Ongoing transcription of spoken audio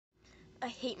I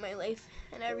hate my life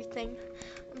and everything.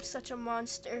 I'm such a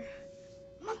monster.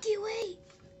 Monkey, wait!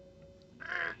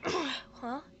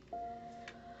 Huh?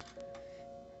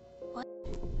 What?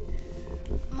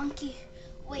 Monkey,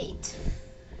 wait.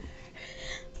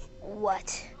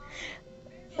 What?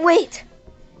 Wait!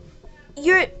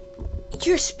 You're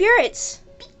spirits!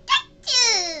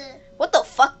 Pikachu! What the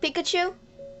fuck, Pikachu?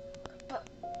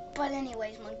 But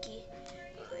anyways, Monkey.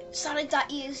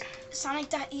 Sonic.exe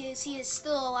is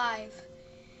still alive.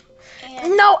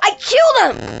 And No, I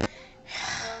killed him!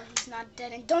 well, he's not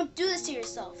dead. And don't do this to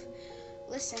yourself.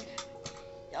 Listen,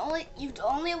 the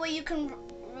only way you can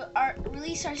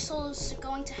release our souls to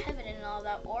going to heaven and all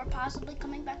that, or possibly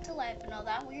coming back to life and all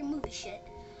that weird movie shit.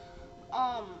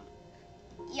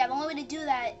 Yeah, the only way to do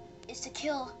that is to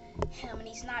kill him, and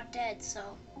he's not dead,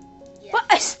 so yeah. But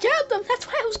I stabbed him. That's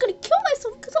why I was gonna kill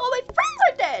myself, because all my friends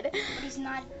are dead. But he's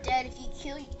not dead. If you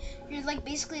kill, you're like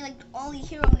basically like the only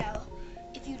hero now.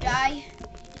 If you die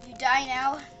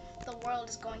now, the world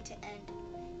is going to end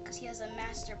because he has a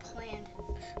master plan.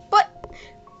 But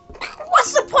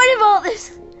what's the point of all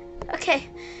this? Okay,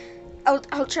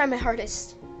 I'll try my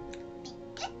hardest.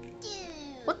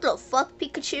 Pikachu. What the fuck,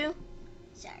 Pikachu?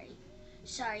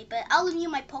 Sorry, but I'll leave you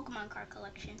my Pokemon card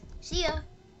collection. See ya.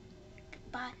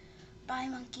 Bye, bye,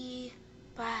 Monkey.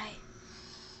 Bye.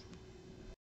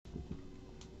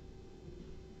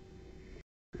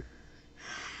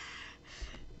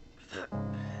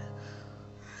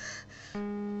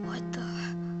 What the?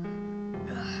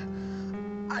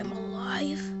 I'm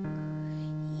alive?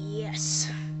 Yes.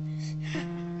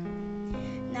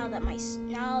 Now that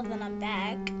I'm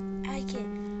back, I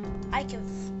can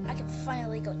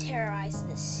finally go terrorize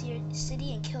this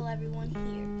city and kill everyone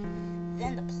here.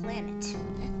 Then the planet.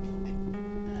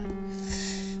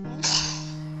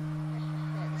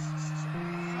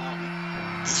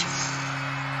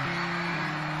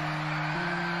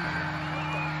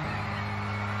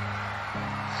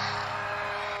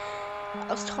 I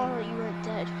was told that you weren't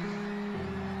dead.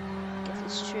 Guess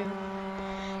it's true.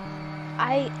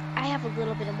 I have a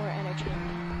little bit of more energy in me,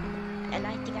 and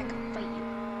I think I can fight you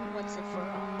once and for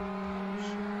all.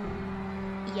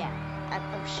 Yeah,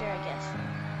 I'm sure, I guess.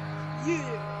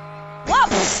 Yeah. Whoa!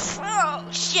 Oh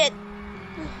shit!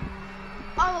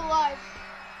 I'm alive.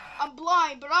 I'm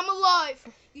blind, but I'm alive.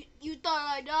 You thought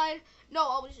I died? No,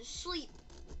 I was asleep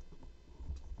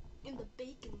in the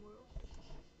bacon world.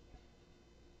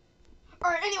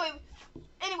 Alright, anyways,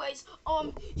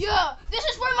 yeah, this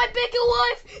is where my bacon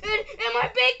wife and my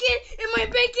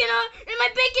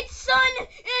bacon son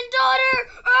and daughter,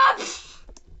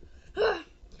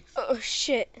 Oh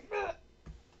shit!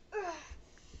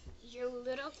 you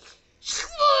little.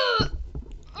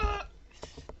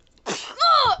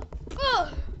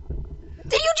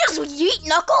 Did you just yeet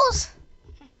Knuckles?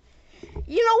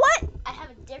 You know what? I have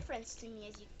a difference to me,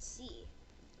 as you can see.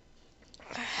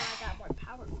 I got more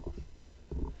powerful.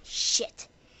 Shit.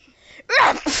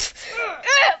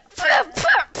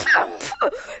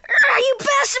 You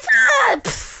bastard!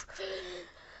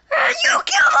 You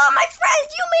killed all my friends!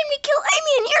 You made me kill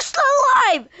Amy and you're still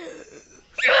alive!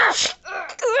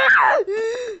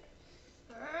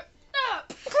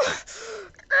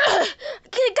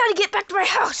 I gotta get back to my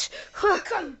house.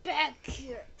 Come back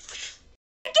here.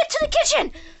 Get to the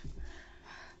kitchen!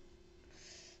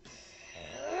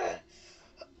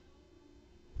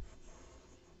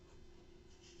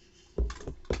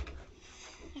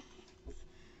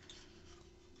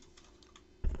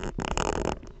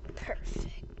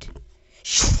 Perfect.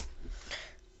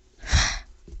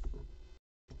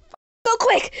 Go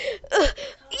quick!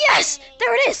 Yes!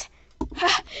 There it is!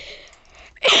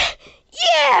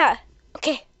 Yeah!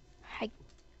 Okay. I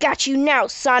got you now,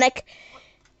 Sonic.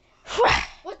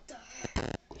 What the?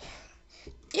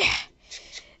 Yeah.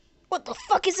 What the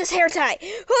fuck is this hair tie?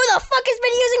 Who the fuck has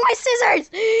been using my scissors?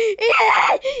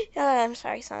 Yeah. I'm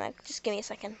sorry, Sonic. Just give me a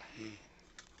second.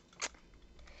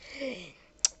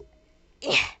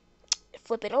 Yeah.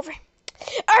 Flip it over.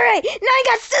 Alright, now I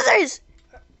got scissors!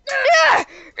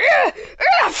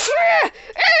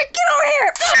 Get over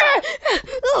here!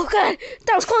 Oh god,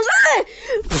 that was close.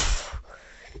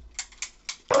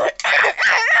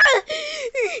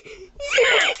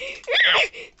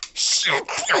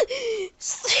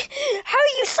 How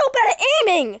are you so bad at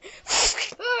aiming?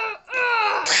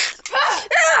 I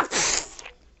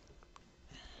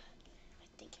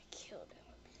think I killed him.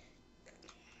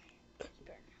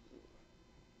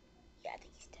 Yeah, I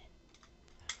think he's dead.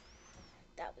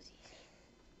 That was easy.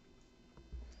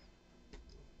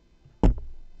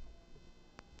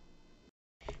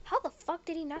 How the fuck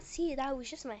did he not see that it was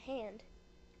just my hand?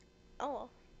 Oh.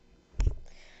 I'm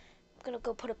gonna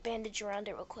go put a bandage around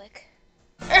it real quick.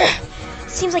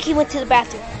 Seems like he went to the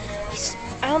bathroom.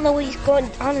 I don't know what he's going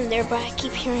on in there, but I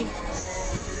keep hearing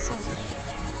something.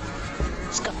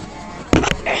 Let's go.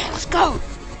 Let's go.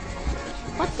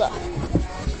 What the?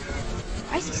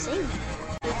 Why is he saying that?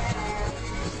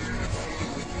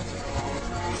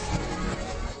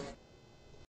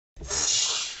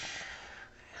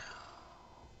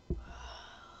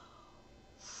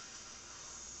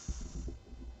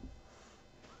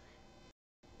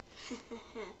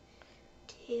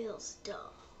 Tails,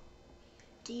 doll.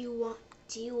 Do you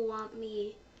want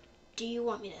me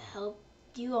to help?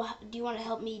 Do you want to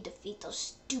help me defeat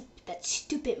that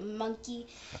stupid monkey?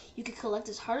 You can collect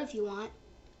his heart if you want.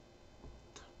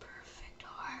 The perfect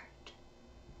heart.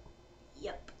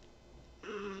 Yep.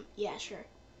 Yeah, sure.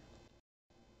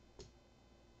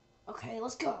 Okay,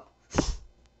 let's go.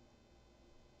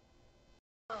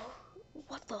 Oh,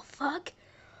 what the fuck?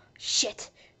 Shit.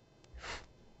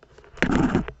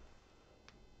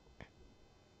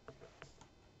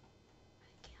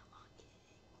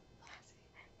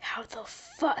 How the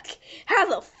fuck? How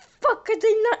the fuck are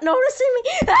they not noticing me?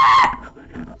 Ah!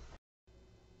 Can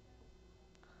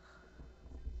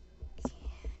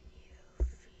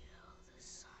you feel the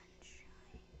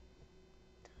sunshine?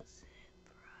 Does it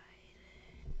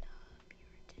brighten up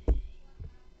your day?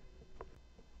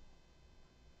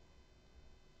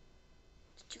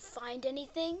 Did you find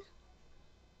anything?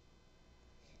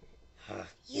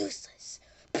 Useless.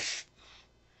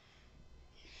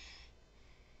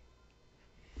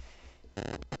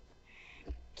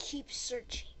 Keep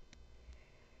searching.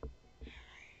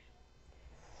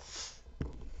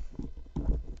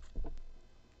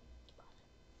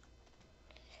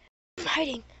 I'm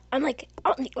hiding. I'm like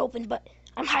out in the open, but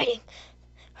I'm hiding.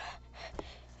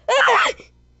 Ah!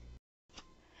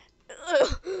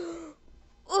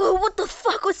 What the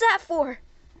fuck was that for?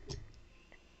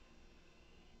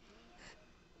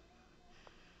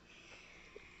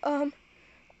 I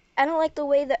don't like the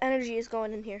way the energy is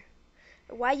going in here.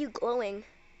 Why are you glowing?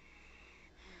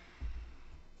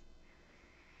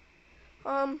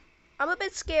 I'm a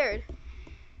bit scared.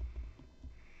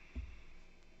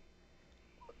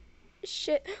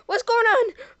 Shit, what's going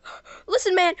on?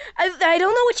 Listen, man, I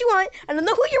don't know what you want. I don't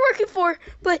know who you're working for,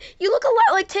 but you look a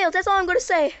lot like Tails. That's all I'm gonna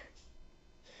say.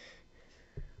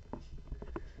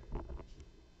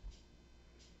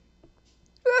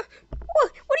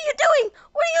 What are you doing?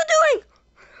 What are you doing?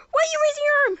 Why are you raising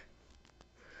your arm?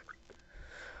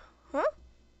 Huh?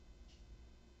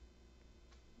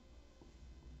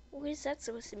 What is that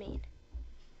supposed to mean?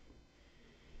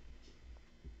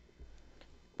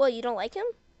 Well, you don't like him?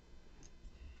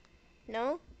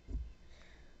 No?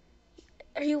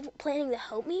 Are you planning to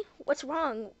help me? What's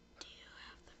wrong? Do you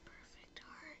have the perfect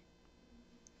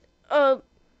heart?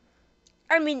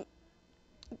 I mean,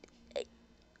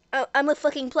 I'm a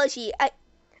fucking plushie. I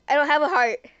don't have a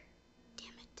heart.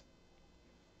 Damn it.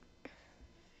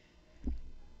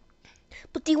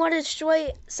 But do you want to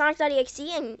destroy Sonic.exe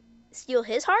and steal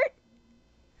his heart?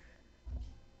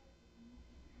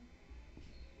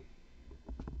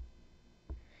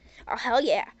 Oh, hell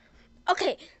yeah.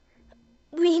 Okay,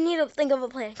 we need to think of a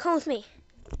plan. Come with me.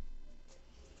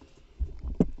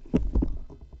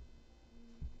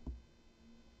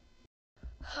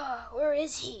 Where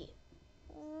is he?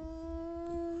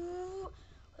 Wait,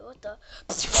 what the?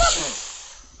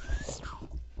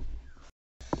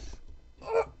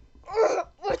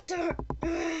 What the?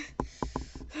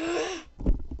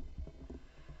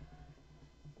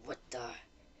 What the?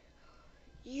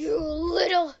 You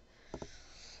little.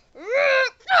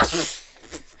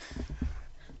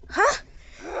 Huh?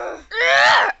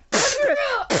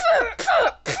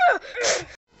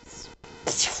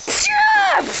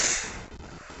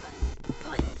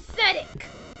 Pathetic.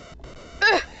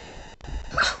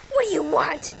 What do you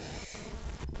want?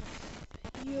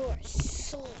 Your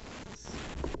souls.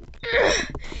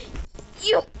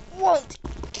 You won't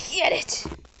get it.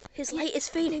 His light is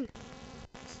fading.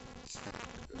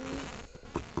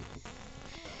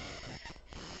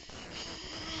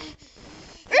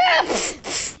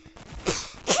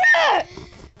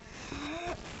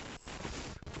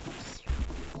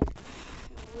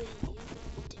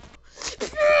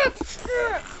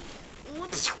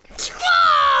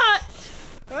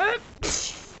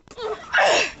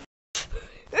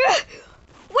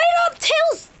 Wait up,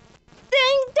 Tails!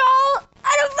 Dang doll!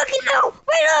 I don't fucking know!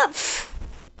 Wait up!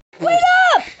 Wait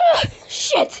up!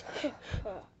 Shit!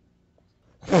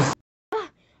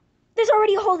 There's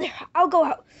already a hole there. I'll go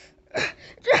out.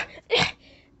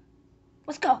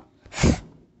 Let's go.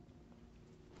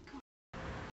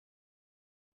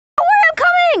 Where I'm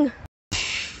coming!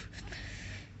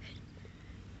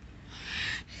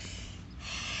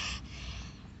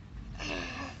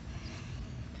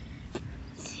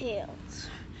 Tails,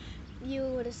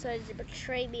 you decided to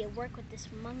betray me and work with this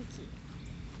monkey.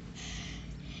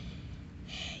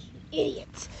 You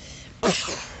idiot.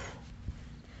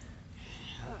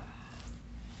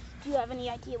 Do you have any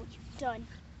idea what you've done?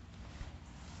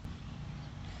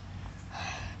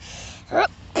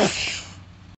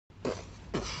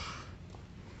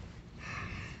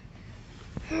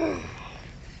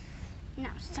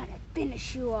 Now it's time to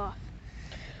finish you off.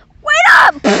 Wait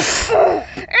up!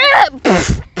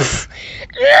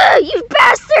 You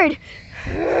bastard!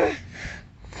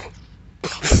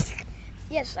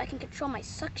 Yes, I can control my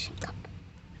suction cup.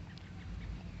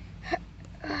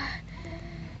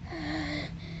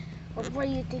 Or where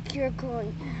do you think you're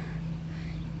going?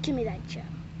 Give me that gem.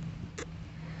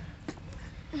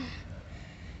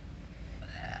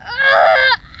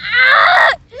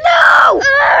 No!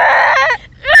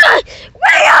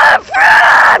 Wait up!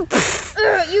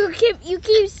 You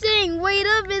keep saying wait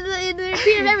up in the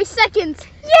repeat of every second.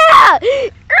 Yeah!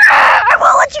 I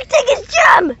won't let you take his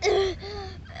gem!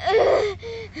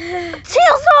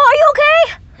 Tails, are you okay?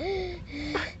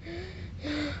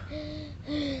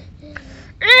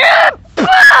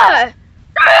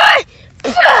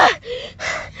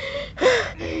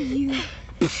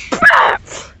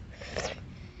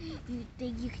 You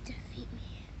think you can defeat me?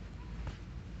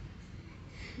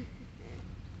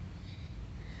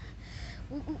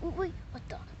 Wait, what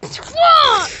the?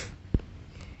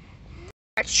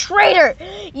 A traitor!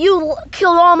 You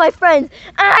killed all my friends,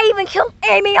 and I even killed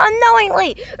Amy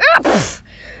unknowingly!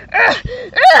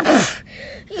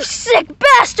 You sick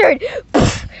bastard!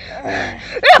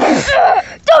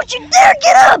 Don't you dare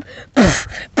get up!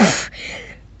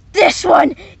 This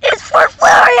one is for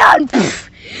Flareon!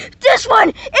 This one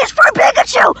is for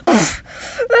Pikachu!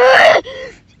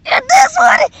 And this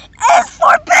one is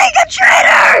for being a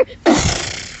traitor!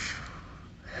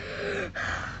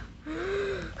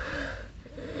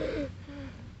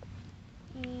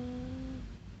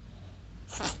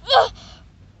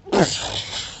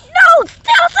 No!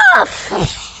 Tails off!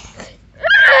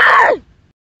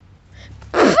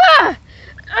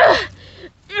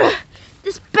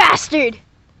 This bastard!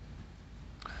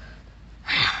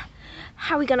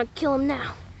 How are we gonna kill him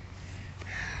now?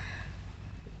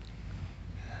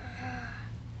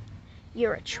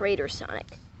 You're a traitor,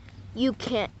 Sonic. You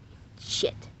can't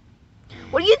shit.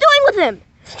 What are you doing with him?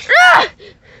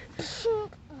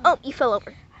 Oh, you fell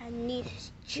over. I need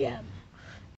his gem.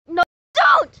 No,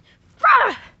 don't!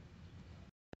 Huh?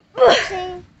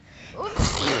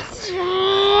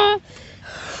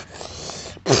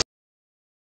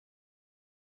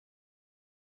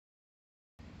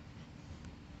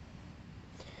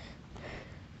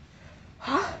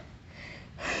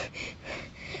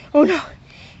 Oh no.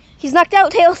 He's knocked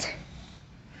out, Tails.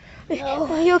 No.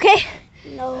 Are you okay?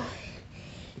 No.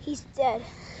 He's dead.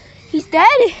 He's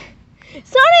dead?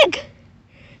 Sonic!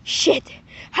 Shit.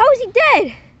 How is he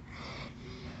dead?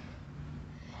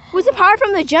 Was the power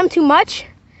from the gem too much?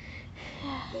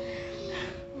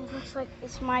 It looks like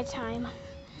it's my time.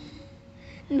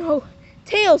 No.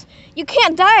 Tails, you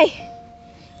can't die.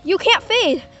 You can't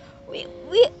fade. We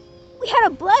had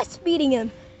a blast beating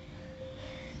him.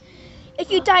 If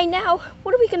you die now,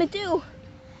 what are we gonna do?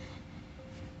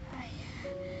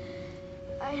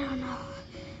 I don't know.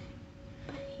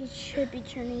 But he should be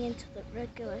turning into the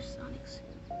regular Sonic soon.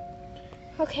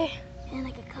 Okay. In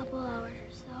like a couple hours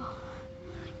or so.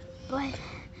 But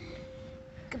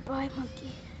goodbye,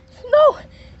 monkey. No!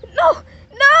 No!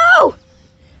 No!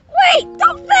 Wait!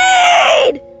 Don't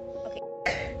fade!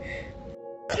 Okay.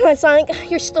 Come on, Sonic.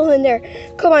 You're still in there.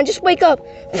 Come on, just wake up.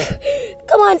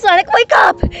 Come on, Sonic, wake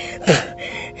up!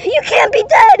 You can't be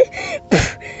dead!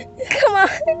 Come on.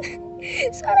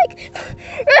 Sonic!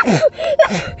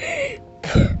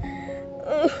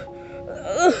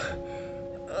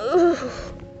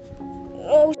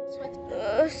 Oh,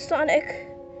 Sonic.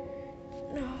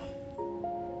 No.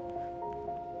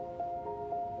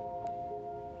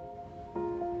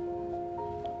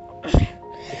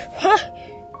 Huh?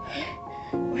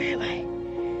 Where am I?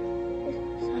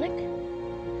 Sonic?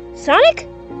 Sonic?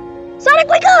 Sonic,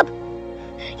 wake up!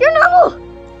 You're normal!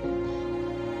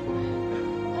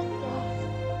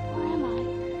 Where am I?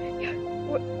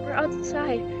 We're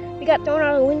outside. We got thrown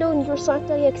out of the window and you were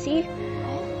Sonic.exe.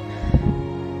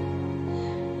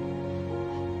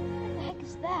 What the heck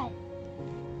is that?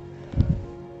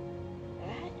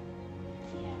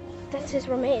 That's his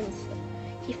remains.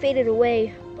 He faded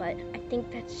away, but I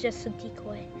think that's just a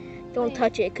decoy. Don't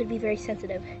touch it. It could be very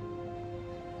sensitive.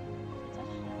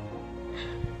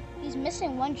 He's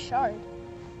missing one shard.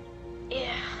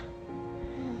 Yeah.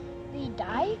 Did he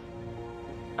die?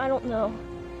 I don't know.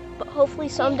 But hopefully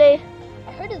someday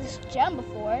I heard of this gem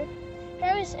before.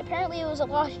 Apparently it was a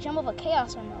lost gem of a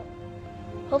chaos emerald.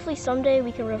 Hopefully someday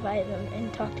we can revive him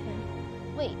and talk to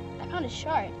him. Wait, I found a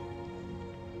shard.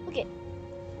 Look it.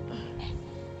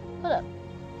 Hold up.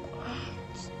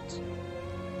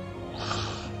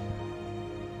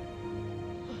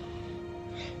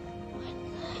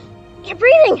 You're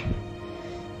breathing!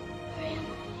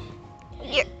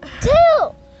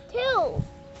 Tail!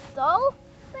 Doll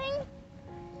thing?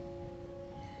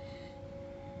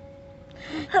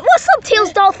 What's up,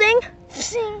 Tails doll thing?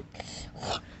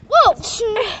 Whoa!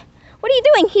 What are you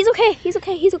doing? He's okay. He's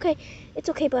okay. He's okay. It's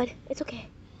okay, bud. It's okay.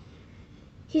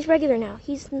 He's regular now.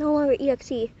 He's no longer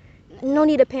EXE. No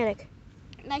need to panic.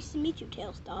 Nice to meet you,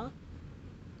 Tails doll.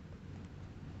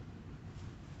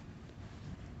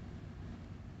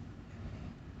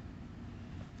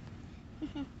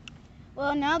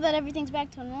 Well, now that everything's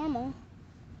back to normal,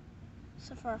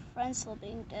 except for our friends still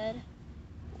being dead,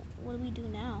 what do we do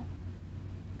now?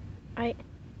 Alright.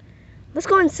 Let's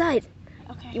go inside.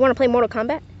 Okay. You want to play Mortal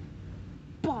Kombat?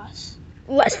 Boss.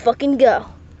 Let's fucking go.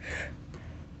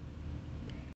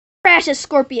 Crash a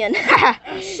scorpion.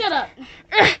 Shut up.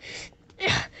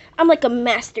 I'm like a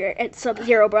master at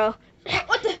Sub-Zero, bro.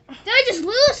 What the? Did I just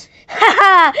lose?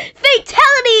 Haha!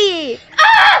 Fatality!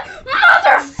 Ah!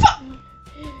 Motherfucker!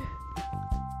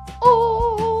 Oh!